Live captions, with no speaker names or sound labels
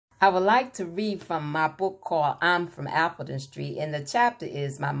I would like to read from my book called I'm from Appleton Street, and the chapter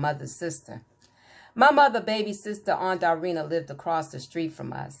is My Mother's Sister. My mother, baby sister, Aunt Irena, lived across the street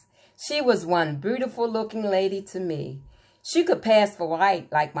from us. She was one beautiful-looking lady to me. She could pass for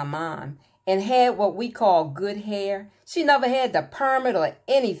white like my mom and had what we call good hair. She never had the permit or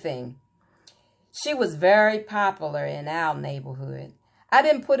anything. She was very popular in our neighborhood. I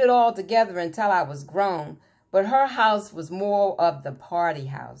didn't put it all together until I was grown, but her house was more of the party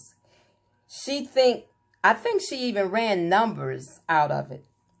house. I think she even ran numbers out of it,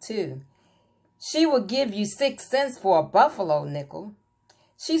 too. She would give you 6 cents for a buffalo nickel.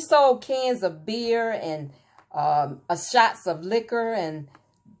 She sold cans of beer and shots of liquor and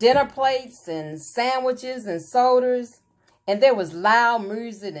dinner plates and sandwiches and sodas. And there was loud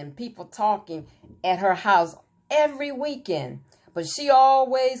music and people talking at her house every weekend. But she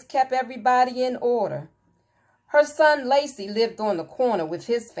always kept everybody in order. Her son Lacey lived on the corner with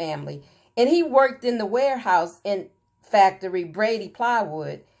his family, and he worked in the warehouse and factory Brady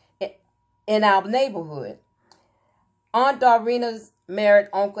Plywood in our neighborhood. Aunt Doreena's married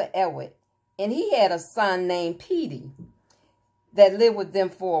Uncle Edward, and he had a son named Petey that lived with them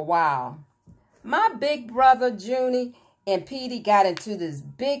for a while. My big brother Junie and Petey got into this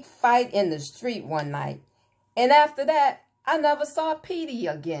big fight in the street one night, and after that, I never saw Petey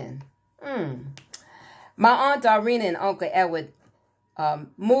again. My Aunt Irena and Uncle Edward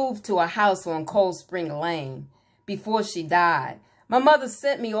moved to a house on Cold Spring Lane before she died. My mother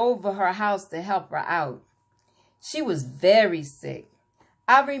sent me over her house to help her out. She was very sick.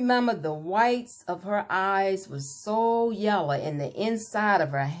 I remember the whites of her eyes was so yellow, and the inside of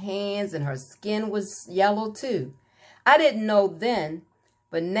her hands and her skin was yellow too. I didn't know then,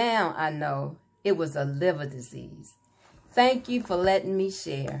 but now I know it was a liver disease. Thank you for letting me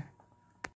share.